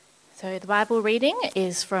So the Bible reading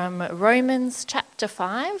is from Romans chapter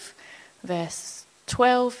 5, verse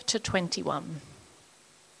 12 to 21.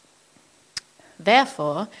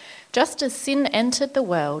 Therefore, just as sin entered the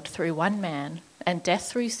world through one man, and death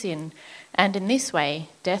through sin, and in this way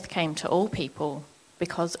death came to all people,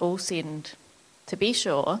 because all sinned. To be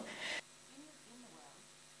sure,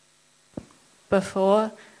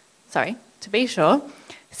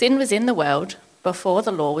 sin was in the world before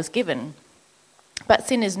the law was given. But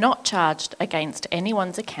sin is not charged against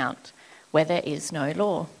anyone's account where there is no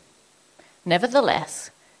law.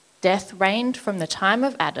 Nevertheless, death reigned from the time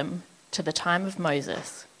of Adam to the time of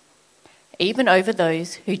Moses, even over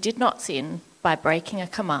those who did not sin by breaking a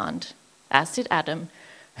command, as did Adam,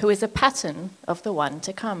 who is a pattern of the one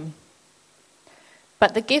to come.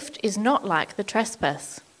 But the gift is not like the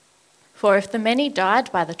trespass. For if the many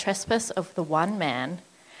died by the trespass of the one man,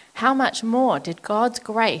 how much more did God's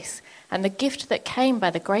grace and the gift that came by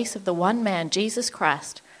the grace of the one man, Jesus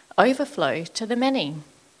Christ, overflow to the many?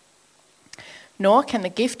 Nor can the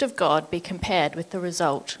gift of God be compared with the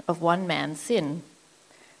result of one man's sin.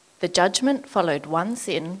 The judgment followed one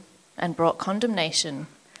sin and brought condemnation,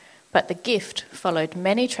 but the gift followed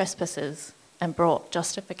many trespasses and brought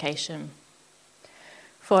justification.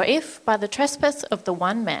 For if by the trespass of the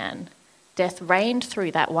one man death reigned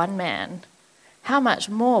through that one man, how much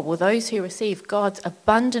more will those who receive God's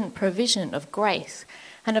abundant provision of grace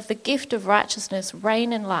and of the gift of righteousness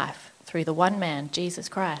reign in life through the one man, Jesus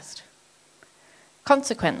Christ?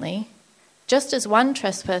 Consequently, just as one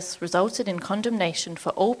trespass resulted in condemnation for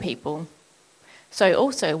all people, so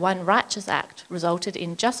also one righteous act resulted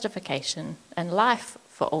in justification and life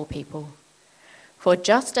for all people. For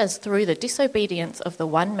just as through the disobedience of the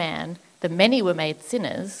one man the many were made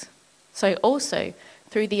sinners, so also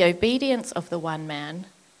through the obedience of the one man,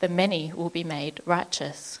 the many will be made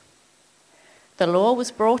righteous. The law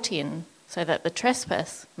was brought in so that the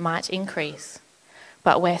trespass might increase.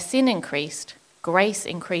 But where sin increased, grace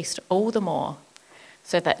increased all the more,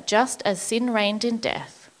 so that just as sin reigned in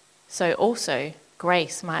death, so also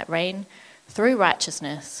grace might reign through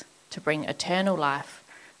righteousness to bring eternal life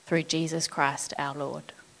through Jesus Christ our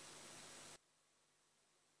Lord.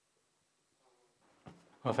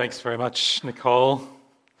 Well, thanks very much, Nicole.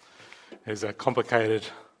 It's a complicated,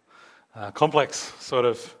 complex sort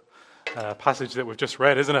of passage that we've just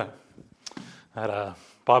read, isn't it? I had a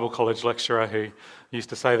Bible college lecturer who used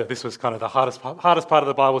to say that this was kind of the hardest part of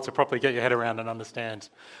the Bible to properly get your head around and understand.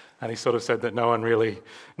 And he sort of said that no one really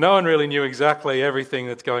knew exactly everything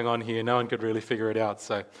that's going on here. No one could really figure it out.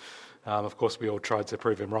 So, of course, we all tried to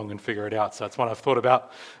prove him wrong and figure it out. So it's one I've thought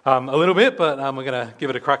about a little bit, but we're going to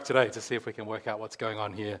give it a crack today to see if we can work out what's going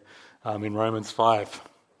on here in Romans 5.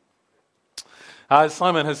 As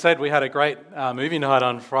Simon has said, we had a great movie night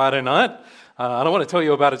on Friday night. And I want to tell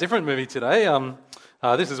you about a different movie today.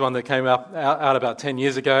 This is one that came out about 10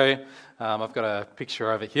 years ago. I've got a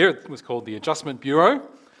picture over here. It was called The Adjustment Bureau.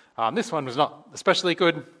 This one was not especially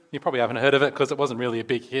good. You probably haven't heard of it because it wasn't really a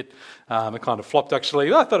big hit. It kind of flopped,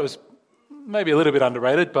 actually. I thought it was maybe a little bit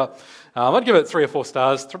underrated, but I'd give it 3 or 4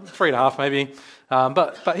 stars, 3.5 maybe.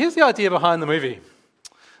 But here's the idea behind the movie.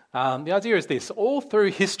 The idea is this: all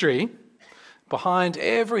through history, behind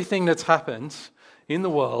everything that's happened in the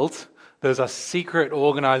world, there's a secret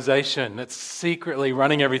organization that's secretly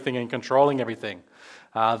running everything and controlling everything.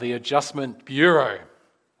 The Adjustment Bureau.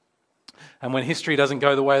 And when history doesn't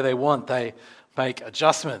go the way they want, they make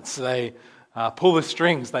adjustments. They pull the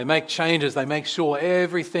strings. They make changes. They make sure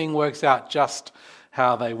everything works out just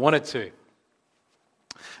how they want it to.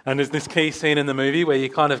 And there's this key scene in the movie where you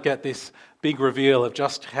kind of get this big reveal of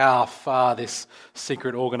just how far this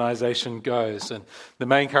secret organization goes. And the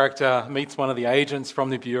main character meets one of the agents from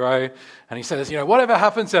the Bureau, and he says, whatever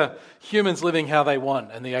happened to humans living how they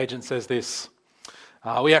want? And the agent says this: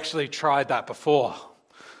 we actually tried that before.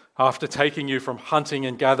 After taking you from hunting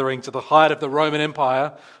and gathering to the height of the Roman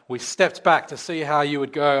Empire, we stepped back to see how you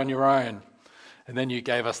would go on your own. And then you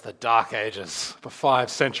gave us the Dark Ages for 5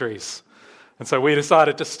 centuries. And so we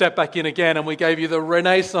decided to step back in again, and we gave you the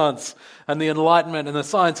Renaissance and the Enlightenment and the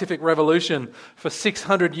Scientific Revolution. For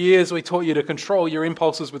 600 years, we taught you to control your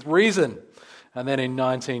impulses with reason. And then in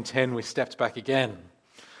 1910, we stepped back again.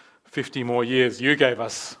 50 more years, you gave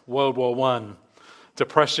us World War I,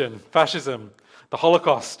 depression, fascism, the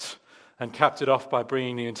Holocaust, and capped it off by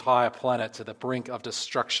bringing the entire planet to the brink of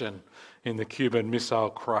destruction in the Cuban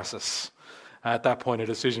Missile Crisis. At that point, a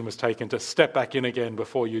decision was taken to step back in again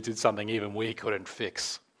before you did something even we couldn't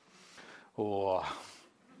fix. It's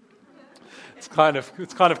kind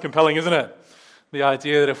of compelling, isn't it? The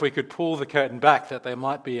idea that if we could pull the curtain back, that there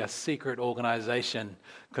might be a secret organization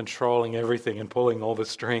controlling everything and pulling all the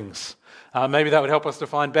strings. Maybe that would help us to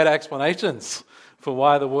find better explanations for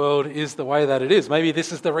why the world is the way that it is. Maybe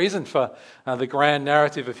this is the reason for the grand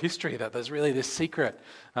narrative of history, that there's really this secret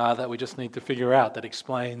that we just need to figure out that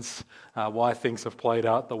explains why things have played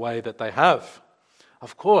out the way that they have.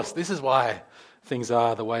 Of course, this is why things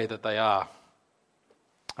are the way that they are.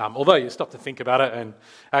 Although you stop to think about it, and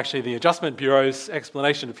actually the Adjustment Bureau's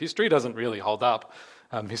explanation of history doesn't really hold up.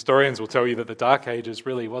 Historians will tell you that the Dark Ages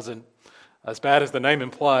really wasn't as bad as the name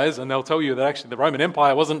implies, and they'll tell you that actually the Roman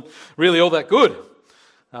Empire wasn't really all that good.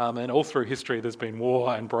 And all through history there's been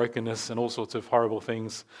war and brokenness and all sorts of horrible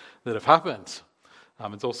things that have happened.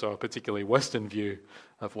 It's also a particularly Western view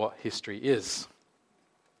of what history is.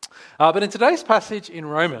 But in today's passage in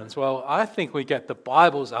Romans, well, I think we get the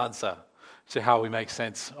Bible's answer to how we make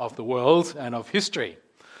sense of the world and of history.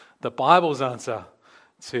 The Bible's answer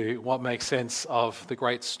to what makes sense of the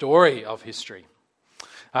great story of history.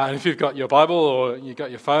 And if you've got your Bible or you've got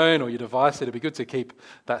your phone or your device, it'd be good to keep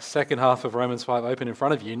that second half of Romans 5 open in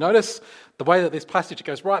front of you. Notice the way that this passage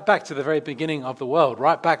goes right back to the very beginning of the world,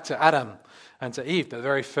 right back to Adam and to Eve, the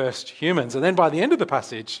very first humans. And then by the end of the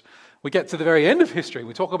passage, we get to the very end of history.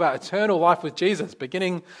 We talk about eternal life with Jesus.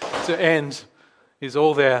 Beginning to end is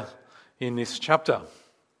all there in this chapter.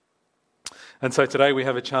 And so today we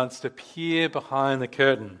have a chance to peer behind the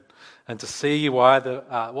curtain and to see why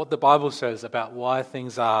what the Bible says about why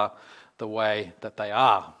things are the way that they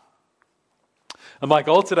are. And my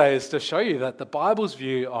goal today is to show you that the Bible's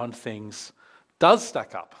view on things does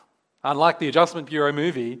stack up. Unlike the Adjustment Bureau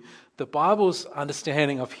movie, the Bible's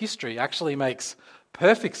understanding of history actually makes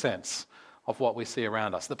perfect sense of what we see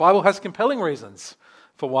around us. The Bible has compelling reasons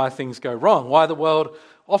for why things go wrong, why the world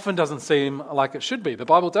often doesn't seem like it should be. The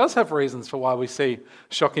Bible does have reasons for why we see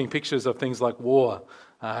shocking pictures of things like war,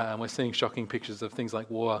 and we're seeing shocking pictures of things like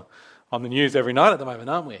war on the news every night at the moment,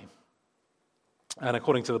 aren't we? And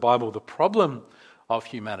according to the Bible, the problem of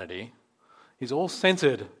humanity is all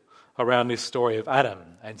centered around this story of Adam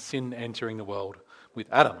and sin entering the world with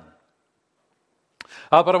Adam.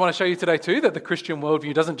 But I want to show you today too that the Christian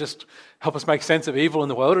worldview doesn't just help us make sense of evil in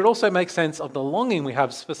the world, it also makes sense of the longing we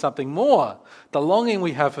have for something more, the longing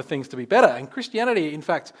we have for things to be better. And Christianity, in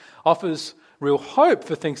fact, offers real hope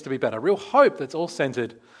for things to be better, real hope that's all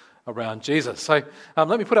centered around Jesus. So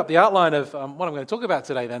let me put up the outline of what I'm going to talk about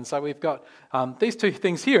today then. So we've got these two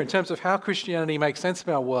things here in terms of how Christianity makes sense of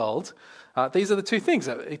our world. These are the two things.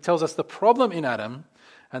 It tells us the problem in Adam,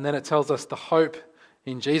 and then it tells us the hope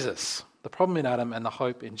in Jesus. The problem in Adam and the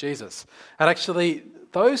hope in Jesus. And actually,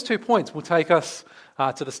 those 2 points will take us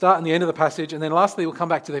to the start and the end of the passage, and then lastly we'll come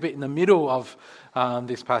back to the bit in the middle of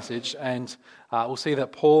this passage, and we'll see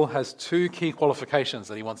that Paul has 2 key qualifications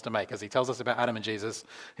that he wants to make. As he tells us about Adam and Jesus,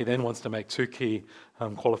 he then wants to make 2 key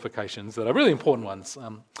qualifications that are really important ones.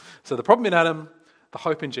 So the problem in Adam, the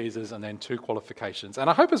hope in Jesus, and then 2 qualifications. And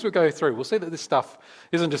I hope as we go through, we'll see that this stuff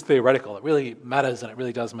isn't just theoretical. It really matters and it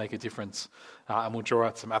really does make a difference. And we'll draw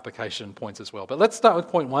out some application points as well. But let's start with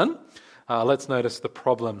point 1. Let's notice the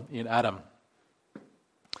problem in Adam.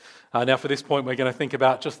 Now for this point, we're going to think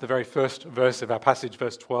about just the very first verse of our passage,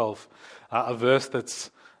 verse 12. A verse that's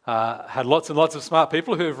had lots and lots of smart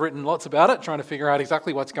people who have written lots about it, trying to figure out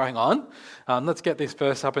exactly what's going on. Let's get this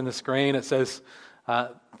verse up in the screen. It says,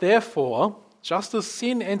 therefore, just as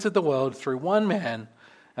sin entered the world through one man,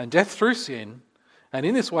 and death through sin, and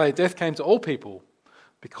in this way death came to all people,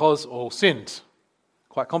 because all sinned.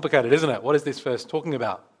 Quite complicated, isn't it? What is this verse talking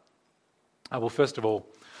about? Well, first of all,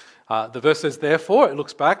 the verse says, therefore. It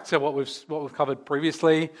looks back to what we've covered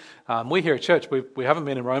previously. We here at church, we haven't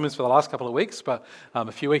been in Romans for the last couple of weeks, but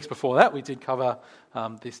a few weeks before that, we did cover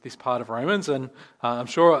this part of Romans, and I'm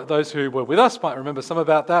sure those who were with us might remember some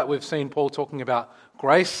about that. We've seen Paul talking about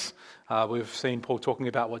grace. We've seen Paul talking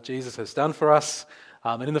about what Jesus has done for us.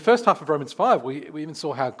 And in the first half of Romans 5, we even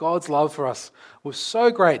saw how God's love for us was so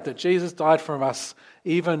great that Jesus died for us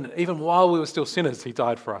even while we were still sinners. He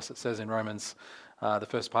died for us, it says in Romans, the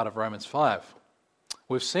first part of Romans 5.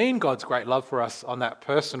 We've seen God's great love for us on that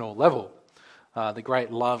personal level, the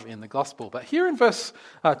great love in the gospel. But here in verse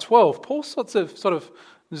 12, Paul sort of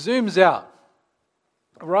zooms out.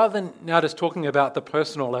 Rather than now just talking about the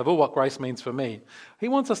personal level, what grace means for me, he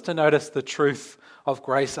wants us to notice the truth of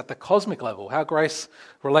grace at the cosmic level, how grace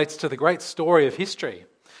relates to the great story of history.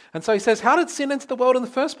 And so he says, how did sin enter the world in the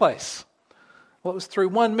first place? Well, it was through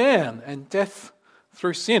one man, and death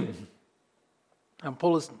through sin. And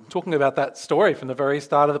Paul is talking about that story from the very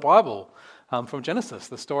start of the Bible, from Genesis,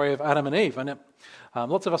 the story of Adam and Eve. And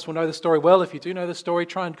lots of us will know the story well. If you do know the story,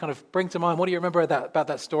 try and kind of bring to mind, what do you remember about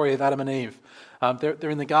that story of Adam and Eve? They're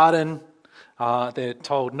in the garden. They're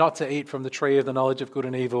told not to eat from the tree of the knowledge of good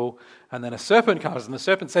and evil. And then a serpent comes, and the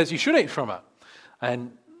serpent says you should eat from it.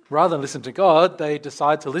 And rather than listen to God, they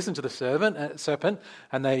decide to listen to the serpent,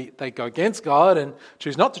 and they go against God and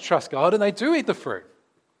choose not to trust God, and they do eat the fruit,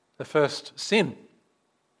 the first sin.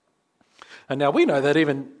 And now we know that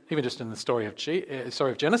even just in the story of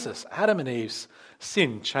Genesis, Adam and Eve's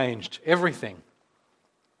sin changed everything.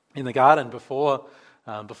 In the garden before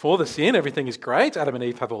the sin, everything is great. Adam and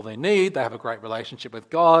Eve have all they need. They have a great relationship with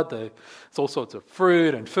God. There's all sorts of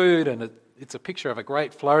fruit and food, and it's a picture of a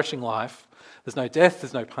great flourishing life. There's no death,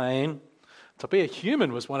 there's no pain. To be a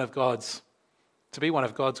human was one of God's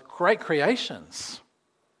great creations.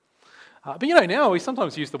 But now we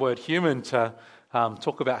sometimes use the word human to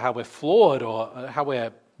talk about how we're flawed or how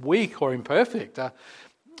we're weak or imperfect.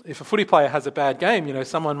 If a footy player has a bad game,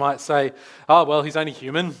 someone might say, oh, well, he's only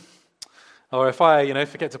human. Or if I,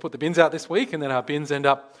 forget to put the bins out this week and then our bins end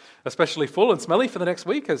up especially full and smelly for the next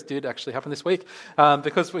week, as did actually happen this week,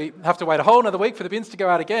 because we have to wait a whole another week for the bins to go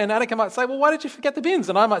out again, Annika might say, well, why did you forget the bins?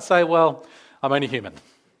 And I might say, well, I'm only human.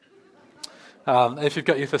 If you've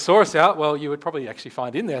got your thesaurus out, well, you would probably actually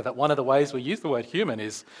find in there that one of the ways we use the word human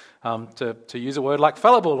is to use a word like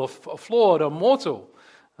fallible or flawed or mortal.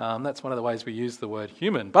 That's one of the ways we use the word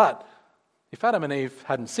human. But if Adam and Eve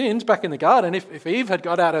hadn't sinned back in the garden, if Eve had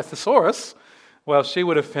got out her thesaurus, well, she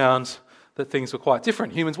would have found that things were quite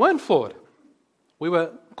different. Humans weren't flawed. We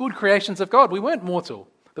were good creations of God. We weren't mortal.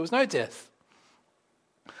 There was no death.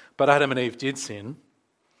 But Adam and Eve did sin.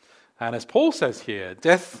 And as Paul says here,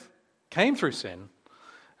 death came through sin.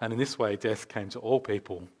 And in this way, death came to all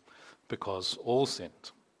people because all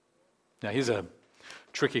sinned. Now, here's a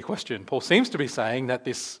tricky question. Paul seems to be saying that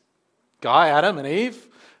this guy, Adam and Eve,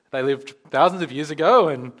 they lived thousands of years ago,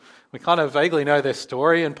 and we kind of vaguely know their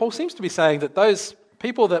story. And Paul seems to be saying that those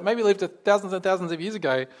people that maybe lived thousands and thousands of years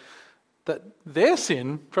ago, that their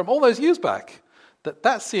sin from all those years back,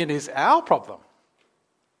 that sin is our problem.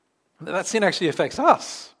 That sin actually affects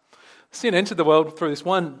us. Sin entered the world through this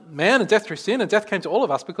one man, and death through sin, and death came to all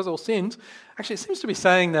of us because all sinned. Actually, it seems to be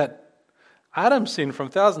saying that Adam's sin from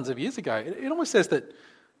thousands of years ago, it almost says that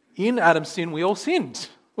in Adam's sin we all sinned,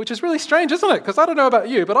 which is really strange, isn't it? Because I don't know about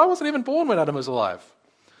you, but I wasn't even born when Adam was alive.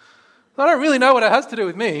 So I don't really know what it has to do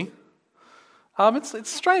with me. It's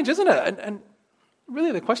strange, isn't it? And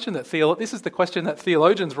really the question this is the question that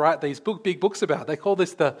theologians write these big books about. They call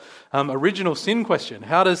this the original sin question.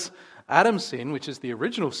 How does Adam's sin, which is the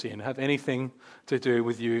original sin, have anything to do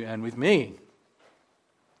with you and with me?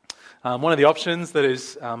 One of the options that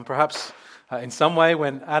is perhaps in some way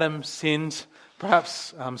when Adam sinned,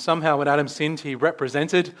 perhaps somehow when Adam sinned he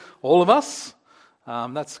represented all of us.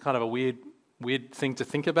 That's kind of a weird thing to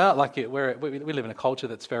think about. We live in a culture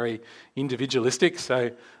that's very individualistic,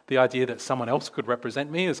 so the idea that someone else could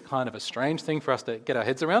represent me is kind of a strange thing for us to get our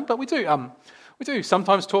heads around. But we do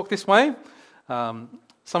sometimes talk this way.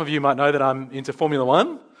 Some of you might know that I'm into Formula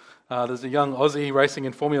One. There's a young Aussie racing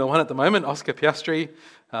in Formula One at the moment, Oscar Piastri,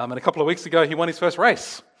 and a couple of weeks ago he won his first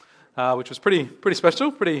race, which was pretty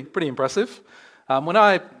special, pretty impressive. When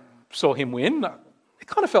I saw him win, it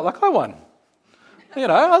kind of felt like I won.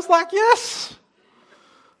 I was like, yes,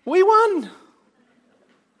 we won.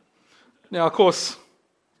 Now, of course,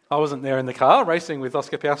 I wasn't there in the car racing with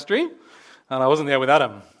Oscar Piastri, and I wasn't there with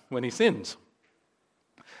Adam when he sinned.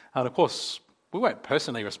 And of course, we weren't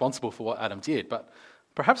personally responsible for what Adam did, but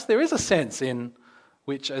perhaps there is a sense in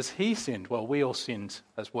which as he sinned, well, we all sinned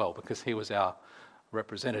as well because he was our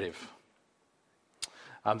representative.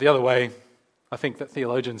 The other way I think that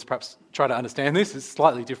theologians perhaps try to understand this is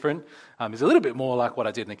slightly different. It's a little bit more like what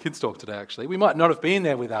I did in the kids' talk today, actually. We might not have been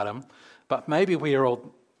there with Adam, but maybe we are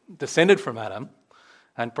all descended from Adam.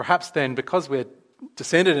 And perhaps then, because we're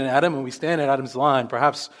descended in Adam and we stand in Adam's line,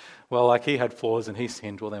 perhaps, well, like he had flaws and he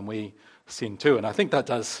sinned, well, then we sin too. And I think that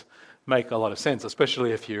does make a lot of sense,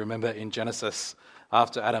 especially if you remember in Genesis,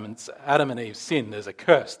 after Adam and Eve sin, there's a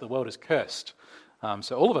curse. The world is cursed.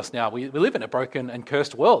 So all of us now, we live in a broken and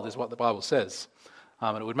cursed world, is what the Bible says.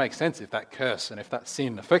 And it would make sense if that curse and if that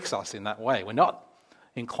sin affects us in that way. We're not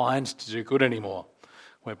inclined to do good anymore.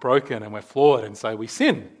 We're broken and we're flawed, and so we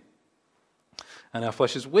sin. And our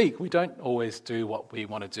flesh is weak. We don't always do what we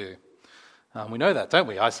want to do. We know that, don't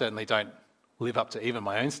we? I certainly don't live up to even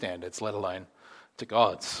my own standards, let alone to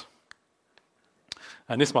God's.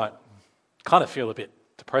 And this might kind of feel a bit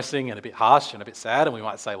depressing and a bit harsh and a bit sad, and we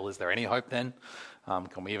might say, well, is there any hope then?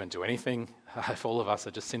 Can we even do anything if all of us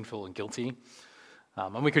are just sinful and guilty?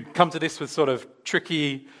 And we could come to this with sort of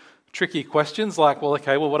tricky questions like, well,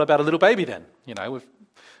 what about a little baby then?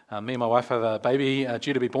 me and my wife have a baby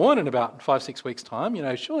due to be born in about 5-6 weeks' time.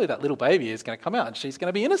 Surely that little baby is going to come out and she's going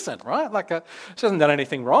to be innocent, right? She hasn't done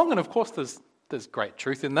anything wrong. And of course, there's great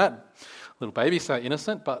truth in that. Little baby's so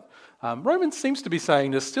innocent. But Romans seems to be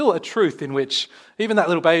saying there's still a truth in which even that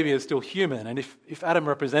little baby is still human. And if Adam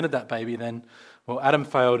represented that baby, then, well, Adam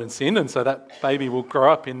failed and sinned. And so that baby will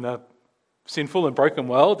grow up in the sinful and broken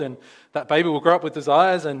world, and that baby will grow up with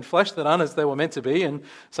desires and flesh that aren't as they were meant to be, and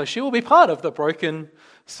so she will be part of the broken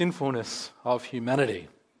sinfulness of humanity.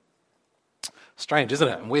 Strange, isn't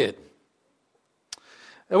it? And weird.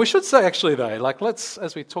 And we should say, actually, though,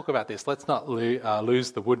 as we talk about this, let's not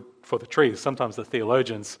lose the wood for the trees. Sometimes the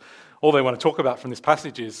theologians, all they want to talk about from this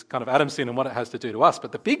passage is kind of Adam's sin and what it has to do to us.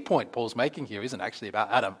 But the big point Paul's making here isn't actually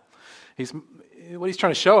about Adam. What he's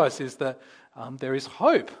trying to show us is that there is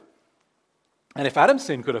hope. And if Adam's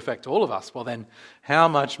sin could affect all of us, well then, how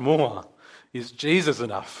much more is Jesus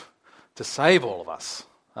enough to save all of us?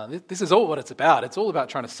 This is all what it's about. It's all about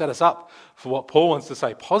trying to set us up for what Paul wants to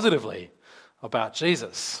say positively about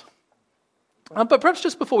Jesus. But perhaps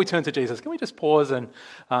just before we turn to Jesus, can we just pause and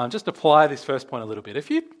just apply this first point a little bit? If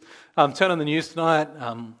you turn on the news tonight,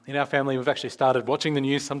 in our family we've actually started watching the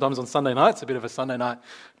news sometimes on Sunday nights, a bit of a Sunday night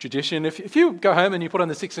tradition. If you go home and you put on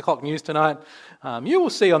the 6 o'clock news tonight, you will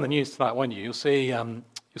see on the news tonight, won't you? You'll see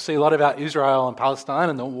a lot about Israel and Palestine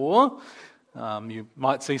and the war. You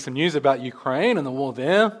might see some news about Ukraine and the war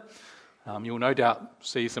there. You'll no doubt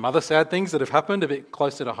see some other sad things that have happened a bit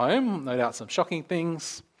closer to home, no doubt some shocking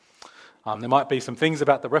things. There might be some things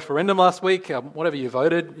about the referendum last week. Whatever you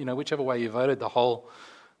voted, whichever way you voted, the whole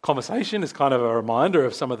conversation is kind of a reminder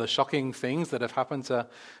of some of the shocking things that have happened to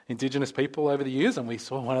Indigenous people over the years. And we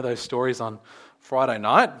saw one of those stories on Friday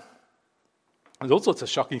night. There's all sorts of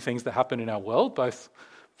shocking things that happen in our world, both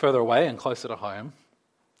further away and closer to home.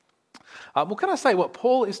 Well, can I say what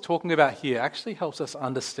Paul is talking about here actually helps us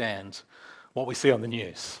understand what we see on the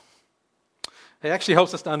news. It actually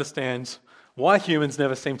helps us to understand why humans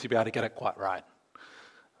never seem to be able to get it quite right.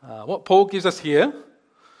 What Paul gives us here,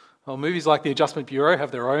 well, movies like The Adjustment Bureau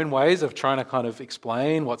have their own ways of trying to kind of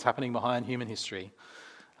explain what's happening behind human history.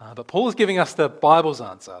 But Paul is giving us the Bible's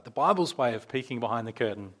answer, the Bible's way of peeking behind the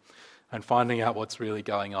curtain and finding out what's really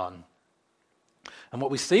going on. And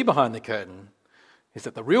what we see behind the curtain is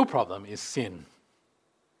that the real problem is sin.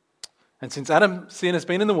 And since sin has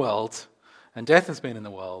been in the world and death has been in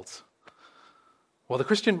the world, well, the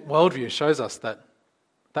Christian worldview shows us that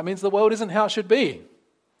means the world isn't how it should be.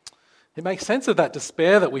 It makes sense of that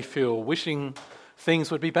despair that we feel, wishing things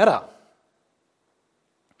would be better.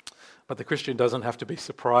 But the Christian doesn't have to be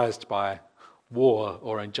surprised by war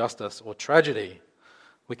or injustice or tragedy.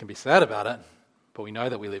 We can be sad about it, but we know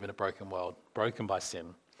that we live in a broken world, broken by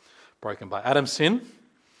sin, broken by Adam's sin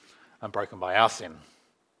and broken by our sin.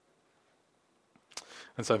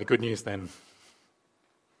 And so the good news then,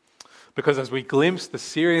 because as we glimpse the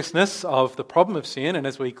seriousness of the problem of sin and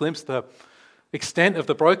as we glimpse the extent of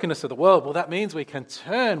the brokenness of the world, well, that means we can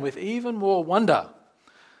turn with even more wonder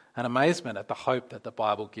and amazement at the hope that the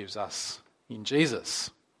Bible gives us in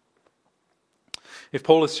Jesus. If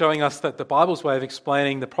Paul is showing us that the Bible's way of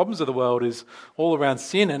explaining the problems of the world is all around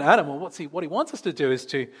sin and Adam, well, what he wants us to do is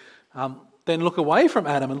to then look away from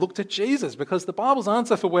Adam and look to Jesus, because the Bible's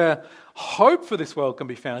answer for where hope for this world can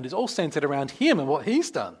be found is all centered around him and what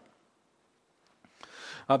he's done.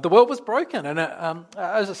 The world was broken, and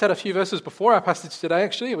as I said a few verses before our passage today,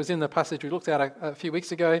 actually, it was in the passage we looked at a few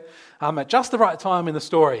weeks ago, at just the right time in the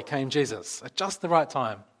story came Jesus, at just the right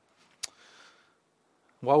time.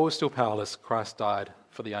 While we were still powerless, Christ died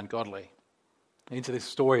for the ungodly. Into this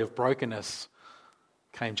story of brokenness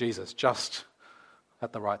came Jesus, just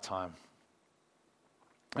at the right time.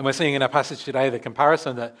 And we're seeing in our passage today the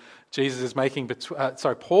comparison that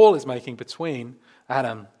Paul is making between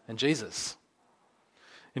Adam and Jesus.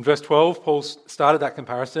 In verse 12, Paul started that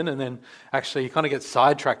comparison, and then actually he kind of gets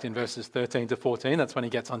sidetracked in verses 13 to 14. That's when he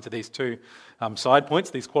gets onto these two side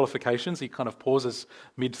points, these qualifications. He kind of pauses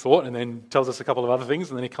mid-thought and then tells us a couple of other things,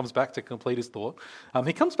 and then he comes back to complete his thought.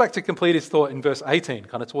 He comes back to complete his thought in verse 18,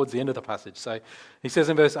 kind of towards the end of the passage. So he says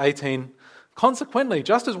in verse 18, "Consequently,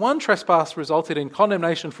 just as one trespass resulted in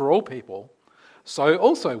condemnation for all people, so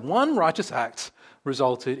also one righteous act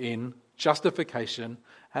resulted in justification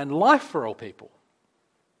and life for all people."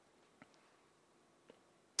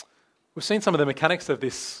 We've seen some of the mechanics of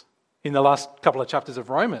this in the last couple of chapters of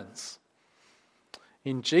Romans.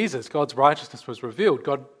 In Jesus, God's righteousness was revealed.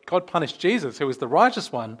 God punished Jesus, who was the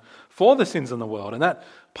righteous one, for the sins in the world. And that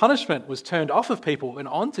punishment was turned off of people and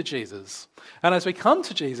onto Jesus. And as we come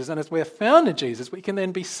to Jesus and as we are found in Jesus, we can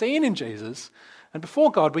then be seen in Jesus And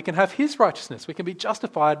before God, we can have his righteousness. We can be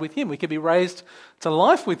justified with him. We can be raised to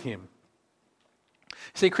life with him.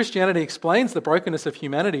 See, Christianity explains the brokenness of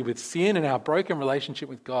humanity with sin and our broken relationship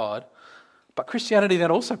with God. But Christianity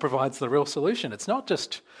then also provides the real solution. It's not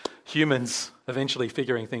just humans eventually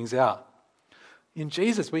figuring things out. In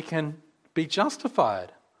Jesus, we can be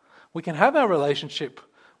justified. We can have our relationship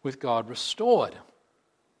with God restored.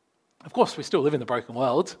 Of course, we still live in the broken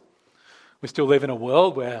world. We still live in a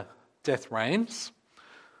world where death reigns.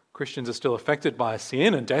 Christians are still affected by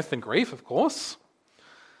sin and death and grief, of course.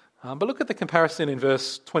 But look at the comparison in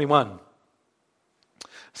verse 21.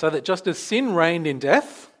 So that just as sin reigned in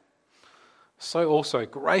death, so also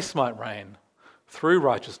grace might reign through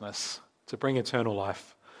righteousness to bring eternal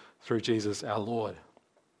life through Jesus our Lord.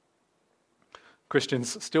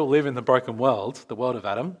 Christians still live in the broken world, the world of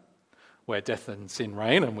Adam, where death and sin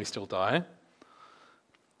reign and we still die.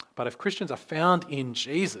 But if Christians are found in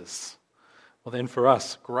Jesus, well then for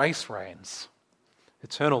us, grace reigns.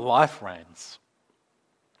 Eternal life reigns.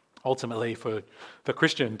 Ultimately, for the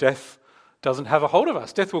Christian, death doesn't have a hold of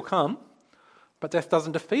us. Death will come, but death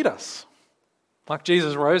doesn't defeat us. Like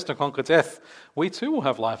Jesus rose to conquer death, we too will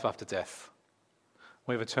have life after death.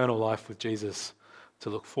 We have eternal life with Jesus to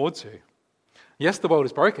look forward to. Yes, the world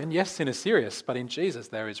is broken. Yes, sin is serious. But in Jesus,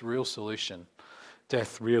 there is real solution.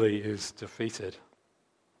 Death really is defeated.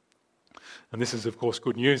 And this is, of course,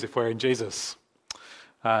 good news if we're in Jesus.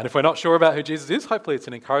 And if we're not sure about who Jesus is, hopefully it's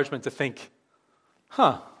an encouragement to think,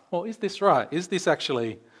 well, is this right? Is this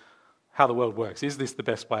actually how the world works? Is this the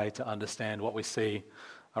best way to understand what we see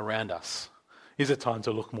around us? Is it time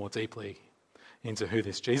to look more deeply into who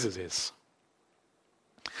this Jesus is?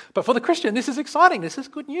 But for the Christian, this is exciting. This is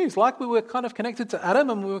good news. Like we were kind of connected to Adam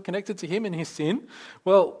and we were connected to him in his sin,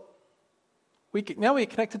 well, now we're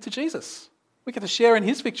connected to Jesus. We get to share in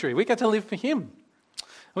his victory. We get to live for him.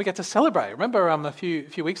 We get to celebrate. Remember a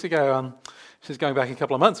few weeks ago, this is going back a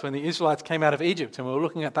couple of months, when the Israelites came out of Egypt and we were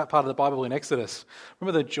looking at that part of the Bible in Exodus.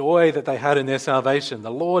 Remember the joy that they had in their salvation.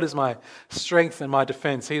 The Lord is my strength and my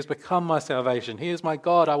defense. He has become my salvation. He is my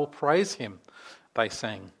God. I will praise him, they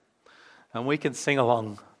sang. And we can sing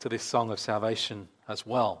along to this song of salvation as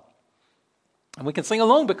well. And we can sing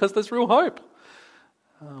along because there's real hope.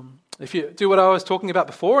 If you do what I was talking about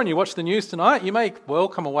before and you watch the news tonight, you may well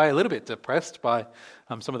come away a little bit depressed by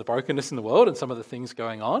some of the brokenness in the world and some of the things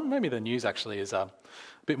going on. Maybe the news actually is a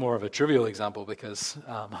bit more of a trivial example because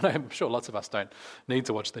I'm sure lots of us don't need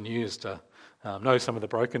to watch the news to know some of the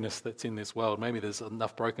brokenness that's in this world. Maybe there's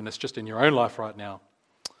enough brokenness just in your own life right now.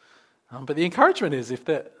 But the encouragement is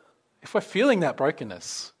if we're feeling that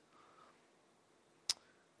brokenness,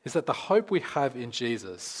 is that the hope we have in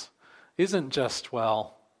Jesus isn't just,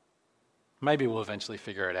 well, maybe we'll eventually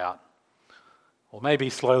figure it out. Or maybe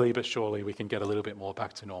slowly but surely we can get a little bit more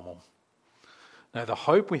back to normal. No, the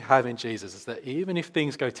hope we have in Jesus is that even if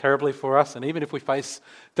things go terribly for us and even if we face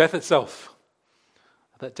death itself,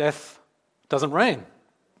 that death doesn't reign.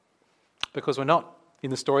 Because we're not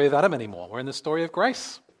in the story of Adam anymore. We're in the story of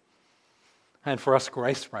grace. And for us,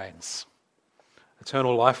 grace reigns.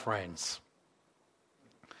 Eternal life reigns.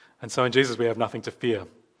 And so in Jesus we have nothing to fear.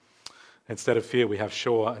 Instead of fear, we have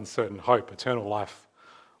sure and certain hope, eternal life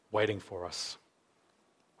waiting for us.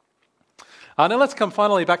 Now let's come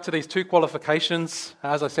finally back to these two qualifications.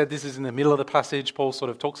 As I said, this is in the middle of the passage. Paul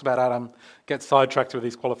sort of talks about Adam, gets sidetracked with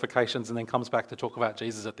these qualifications, and then comes back to talk about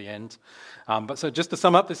Jesus at the end. But so just to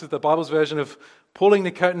sum up, this is the Bible's version of pulling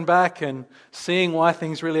the curtain back and seeing why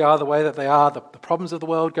things really are the way that they are. The problems of the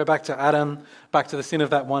world go back to Adam, back to the sin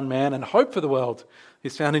of that one man, and hope for the world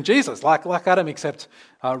is found in Jesus, like Adam, except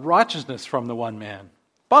righteousness from the one man.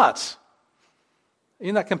 But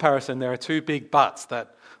in that comparison, there are two big buts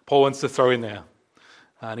that Paul wants to throw in there.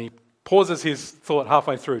 And he pauses his thought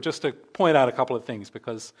halfway through just to point out a couple of things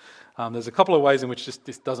because there's a couple of ways in which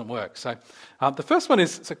this doesn't work. So the first one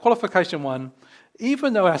is, qualification one,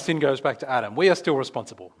 even though our sin goes back to Adam, we are still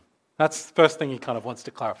responsible. That's the first thing he kind of wants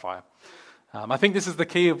to clarify. I think this is the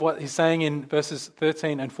key of what he's saying in verses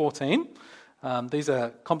 13 and 14. These are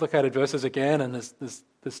complicated verses again, and there's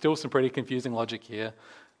still some pretty confusing logic here.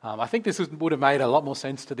 I think this would have made a lot more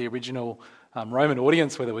sense to the original Roman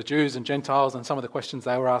audience, where there were Jews and Gentiles, and some of the questions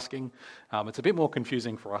they were asking. It's a bit more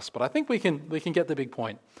confusing for us, but I think we can get the big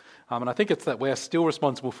point. And I think it's that we're still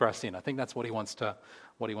responsible for our sin. I think that's what he wants to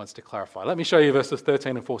clarify. Let me show you verses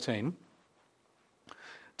 13 and 14.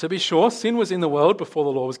 To be sure, sin was in the world before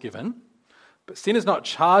the law was given, but sin is not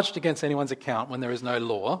charged against anyone's account when there is no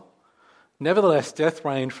law. Nevertheless, death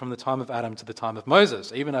reigned from the time of Adam to the time of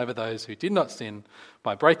Moses, even over those who did not sin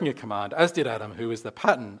by breaking a command, as did Adam, who is the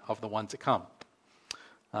pattern of the one to come.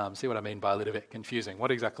 See what I mean by a little bit confusing?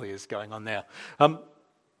 What exactly is going on there?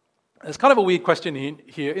 There's kind of a weird question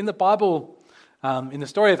here. In the Bible, in the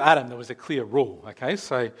story of Adam, there was a clear rule. Okay,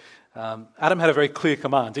 so Adam had a very clear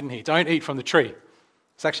command, didn't he? Don't eat from the tree.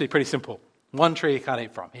 It's actually pretty simple. One tree you can't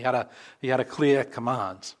eat from. He had a clear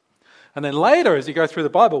command. And then later, as you go through the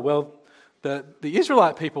Bible, well, the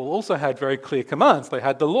Israelite people also had very clear commands. They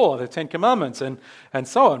had the law, the 10 Commandments, and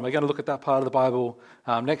so on. We're going to look at that part of the Bible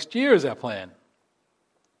next year as our plan.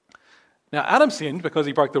 Now, Adam sinned because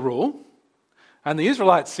he broke the rule, and the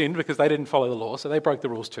Israelites sinned because they didn't follow the law, so they broke the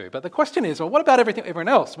rules too. But the question is, well, what about everyone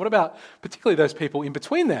else? What about particularly those people in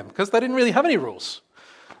between them? Because they didn't really have any rules.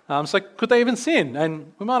 So could they even sin?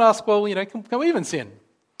 And we might ask, well, can we even sin?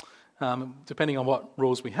 Depending on what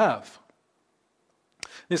rules we have.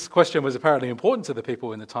 This question was apparently important to the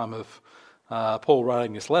people in the time of Paul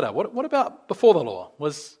writing this letter. What about before the law?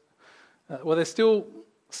 Were there still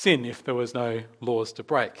sin if there was no laws to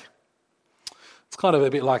break? It's kind of a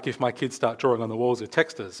bit like if my kids start drawing on the walls with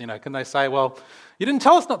texters. Can they say, well, you didn't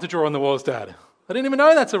tell us not to draw on the walls, Dad. I didn't even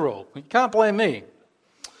know that's a rule. You can't blame me.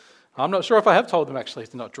 I'm not sure if I have told them actually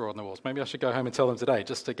to not draw on the walls. Maybe I should go home and tell them today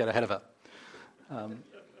just to get ahead of it.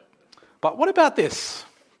 But what about this?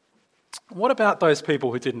 What about those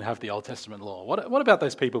people who didn't have the Old Testament law? What about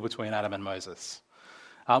those people between Adam and Moses?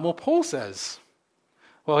 Well, Paul says,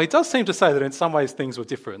 well, he does seem to say that in some ways things were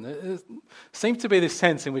different. There seems to be this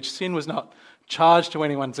sense in which sin was not charged to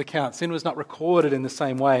anyone's account. Sin was not recorded in the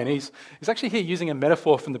same way. And he's actually here using a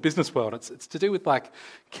metaphor from the business world. It's to do with like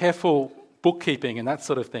careful bookkeeping and that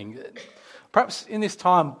sort of thing. Perhaps in this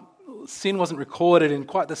time, sin wasn't recorded in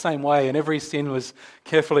quite the same way, and every sin was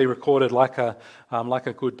carefully recorded like a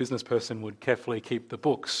good business person would carefully keep the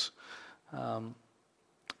books.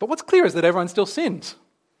 But what's clear is that everyone still sinned,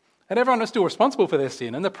 and everyone was still responsible for their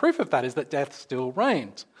sin, and the proof of that is that death still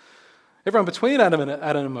reigned. Everyone between Adam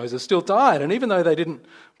and Moses still died, and even though they didn't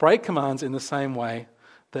break commands in the same way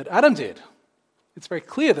that Adam did, it's very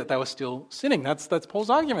clear that they were still sinning. That's Paul's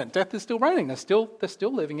argument. Death is still reigning. They're still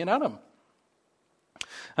living in Adam.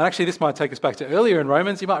 And actually, this might take us back to earlier in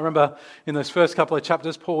Romans. You might remember in those first couple of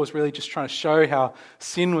chapters, Paul was really just trying to show how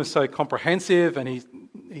sin was so comprehensive, and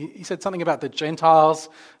he said something about the Gentiles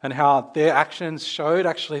and how their actions showed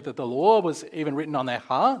actually that the law was even written on their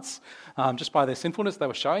hearts. Just by their sinfulness, they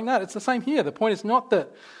were showing that. It's the same here. The point is not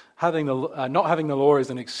that not having the law is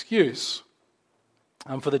an excuse.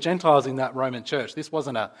 For the Gentiles in that Roman church, this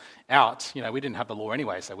wasn't out. We didn't have the law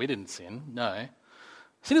anyway, so we didn't sin. No.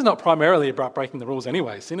 Sin is not primarily about breaking the rules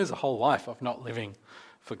anyway. Sin is a whole life of not living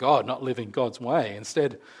for God, not living God's way,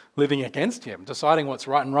 instead living against Him, deciding what's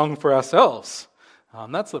right and wrong for ourselves.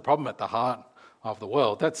 That's the problem at the heart of the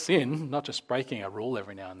world. That's sin, not just breaking a rule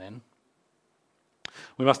every now and then.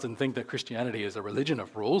 We mustn't think that Christianity is a religion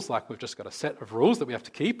of rules, like we've just got a set of rules that we have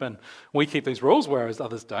to keep, and we keep these rules, whereas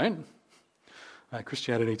others don't.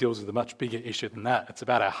 Christianity deals with a much bigger issue than that. It's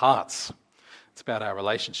about our hearts. It's about our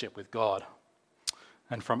relationship with God.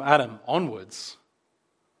 And from Adam onwards,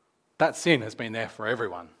 that sin has been there for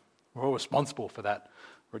everyone. We're all responsible for that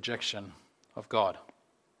rejection of God.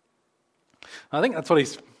 I think that's what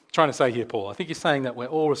he's trying to say here, Paul. I think he's saying that we're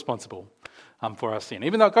all responsible for our sin.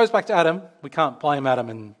 Even though it goes back to Adam, we can't blame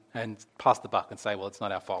Adam and pass the buck and say, well, it's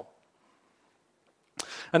not our fault.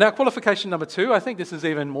 And now qualification number 2, I think this is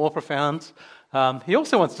even more profound. He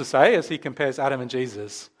also wants to say, as he compares Adam and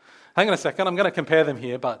Jesus, hang on a second, I'm going to compare them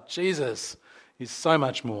here, but Jesus is so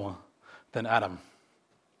much more than Adam.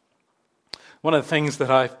 One of the things that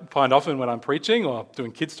I find often when I'm preaching or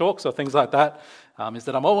doing kids' talks or things like that is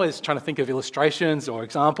that I'm always trying to think of illustrations or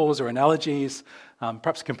examples or analogies,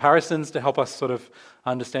 perhaps comparisons to help us sort of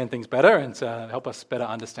understand things better and to help us better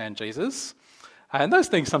understand Jesus. And those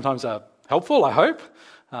things sometimes are helpful, I hope,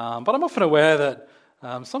 but I'm often aware that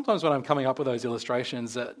sometimes when I'm coming up with those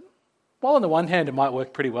illustrations that while on the one hand it might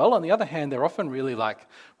work pretty well, on the other hand they're often really like,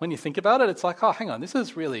 when you think about it, it's like, oh, hang on, this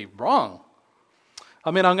is really wrong.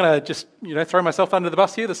 I mean, I'm going to just throw myself under the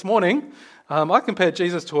bus here this morning. I compared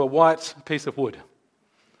Jesus to a white piece of wood.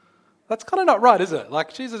 That's kind of not right, is it?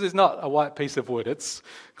 Like, Jesus is not a white piece of wood. It's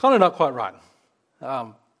kind of not quite right.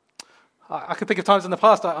 I can think of times in the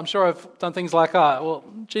past, I'm sure I've done things like,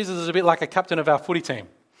 Jesus is a bit like a captain of our footy team.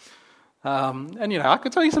 I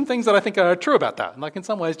could tell you some things that I think are true about that. Like, in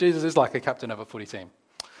some ways, Jesus is like a captain of a footy team.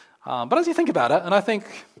 But as you think about it, and I think,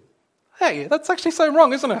 hey, that's actually so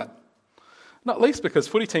wrong, isn't it? Not least because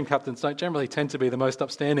footy team captains don't generally tend to be the most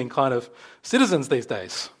upstanding kind of citizens these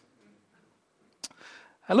days.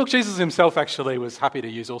 And look, Jesus himself actually was happy to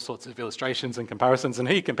use all sorts of illustrations and comparisons, and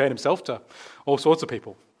he compared himself to all sorts of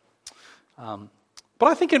people. But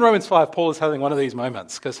I think in Romans 5, Paul is having one of these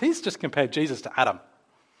moments, because he's just compared Jesus to Adam.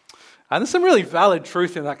 And there's some really valid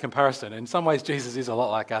truth in that comparison. In some ways, Jesus is a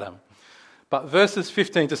lot like Adam. But verses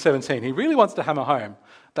 15 to 17, he really wants to hammer home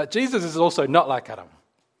that Jesus is also not like Adam.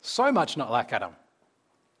 So much not like Adam.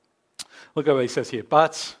 Look at what he says here.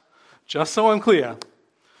 But, just so I'm clear,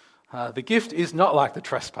 the gift is not like the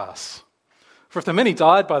trespass. For if the many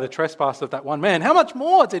died by the trespass of that one man, how much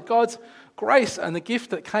more did God's grace and the gift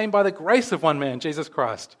that came by the grace of one man, Jesus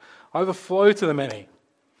Christ, overflow to the many?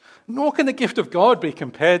 Nor can the gift of God be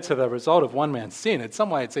compared to the result of one man's sin. In some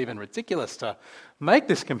way, it's even ridiculous to make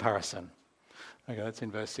this comparison. Okay, that's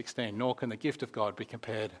in verse 16. Nor can the gift of God be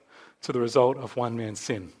compared to the result of one man's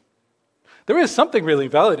sin. There is something really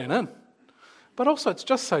valid in it, but also it's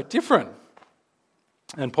just so different.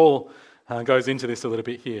 And Paul goes into this a little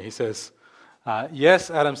bit here. He says, yes,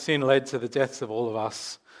 Adam's sin led to the deaths of all of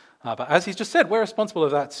us. But as he's just said, we're responsible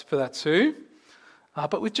for that too.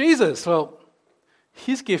 But with Jesus, well,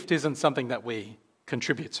 his gift isn't something that we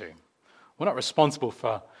contribute to. We're not responsible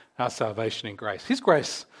for our salvation in grace. His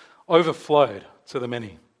grace overflowed to the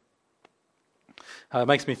many. It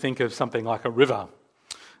makes me think of something like a river.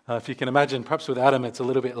 If you can imagine, perhaps with Adam, it's a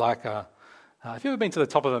little bit like have you ever been to the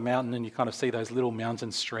top of a mountain and you kind of see those little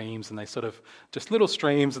mountain streams, and they sort of just little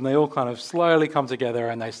streams, and they all kind of slowly come together,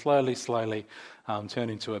 and they slowly turn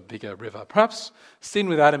into a bigger river. Perhaps sin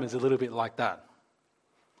with Adam is a little bit like that.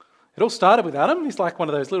 It all started with Adam. He's like one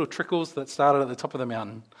of those little trickles that started at the top of the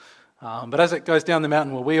mountain. But as it goes down the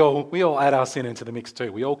mountain, well, we all add our sin into the mix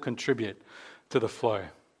too. We all contribute to the flow.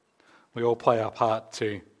 We all play our part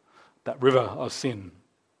to that river of sin.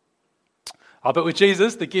 But with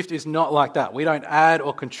Jesus, the gift is not like that. We don't add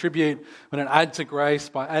or contribute. We don't add to grace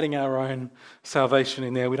by adding our own salvation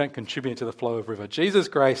in there. We don't contribute to the flow of river. Jesus'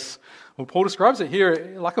 grace, well, Paul describes it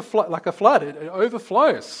here like a flood. It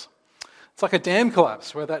overflows. It's like a dam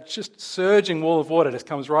collapse where that just surging wall of water just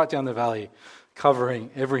comes right down the valley, covering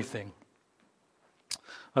everything.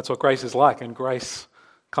 That's what grace is like, and grace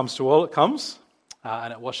comes to all it comes,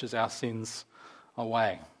 and it washes our sins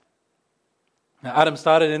away. Now, Adam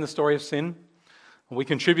started in the story of sin. We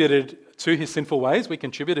contributed to his sinful ways. We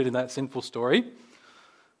contributed in that sinful story.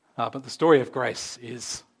 But the story of grace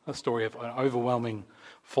is a story of an overwhelming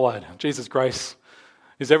flood. Jesus' grace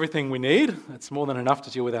is everything we need. It's more than enough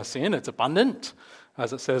to deal with our sin. It's abundant,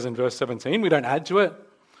 as it says in verse 17. We don't add to it.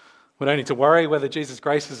 We don't need to worry whether Jesus'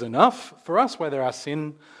 grace is enough for us, whether our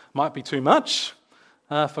sin might be too much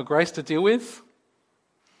for grace to deal with.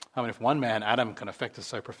 I mean, if one man, Adam, can affect us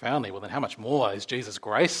so profoundly, well, then how much more is Jesus'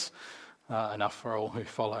 grace enough for all who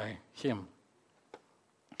follow him?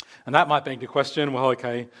 And that might beg the question,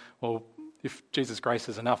 if Jesus' grace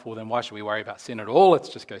is enough, well, then why should we worry about sin at all? Let's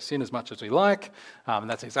just go sin as much as we like. And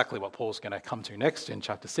that's exactly what Paul's going to come to next in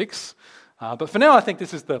chapter 6. But for now, I think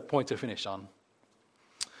this is the point to finish on.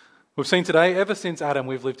 We've seen today, ever since Adam,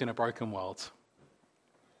 we've lived in a broken world.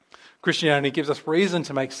 Christianity gives us reason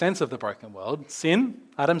to make sense of the broken world. Sin,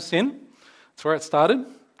 Adam's sin, that's where it started.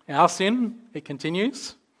 Our sin, it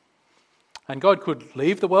continues. And God could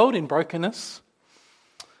leave the world in brokenness.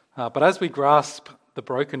 But as we grasp the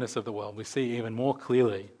brokenness of the world, we see even more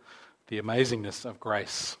clearly the amazingness of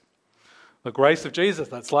grace. The grace of Jesus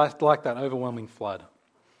that's like that overwhelming flood.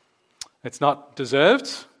 It's not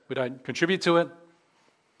deserved. We don't contribute to it.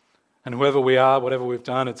 And whoever we are, whatever we've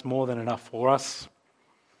done, it's more than enough for us.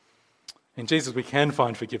 In Jesus, we can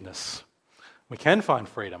find forgiveness. We can find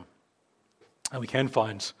freedom. And we can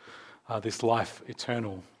find this life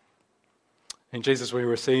eternal. In Jesus, we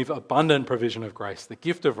receive abundant provision of grace, the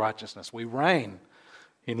gift of righteousness. We reign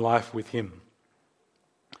in life with him.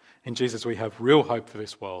 In Jesus, we have real hope for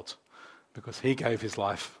this world because he gave his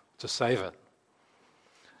life to save it.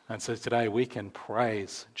 And so today we can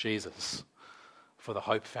praise Jesus for the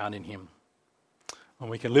hope found in him. And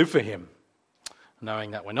we can live for him,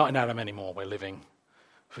 knowing that we're not in Adam anymore, we're living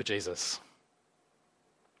for Jesus.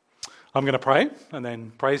 I'm going to pray, and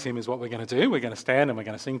then praise him is what we're going to do. We're going to stand and we're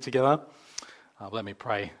going to sing together. Let me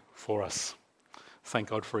pray for us. Thank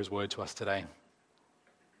God for his word to us today.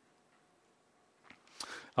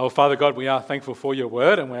 Oh, Father God, we are thankful for your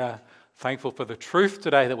word, and we are thankful for the truth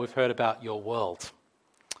today that we've heard about your world.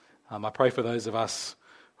 I pray for those of us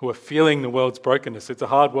who are feeling the world's brokenness. It's a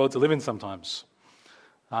hard world to live in sometimes.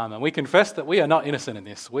 And we confess that we are not innocent in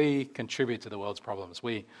this. We contribute to the world's problems.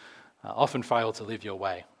 We often fail to live your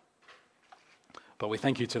way. But we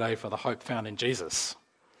thank you today for the hope found in Jesus,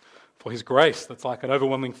 for his grace that's like an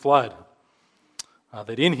overwhelming flood,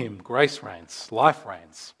 that in him grace reigns, life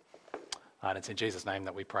reigns. And it's in Jesus' name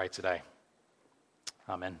that we pray today.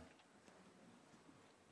 Amen.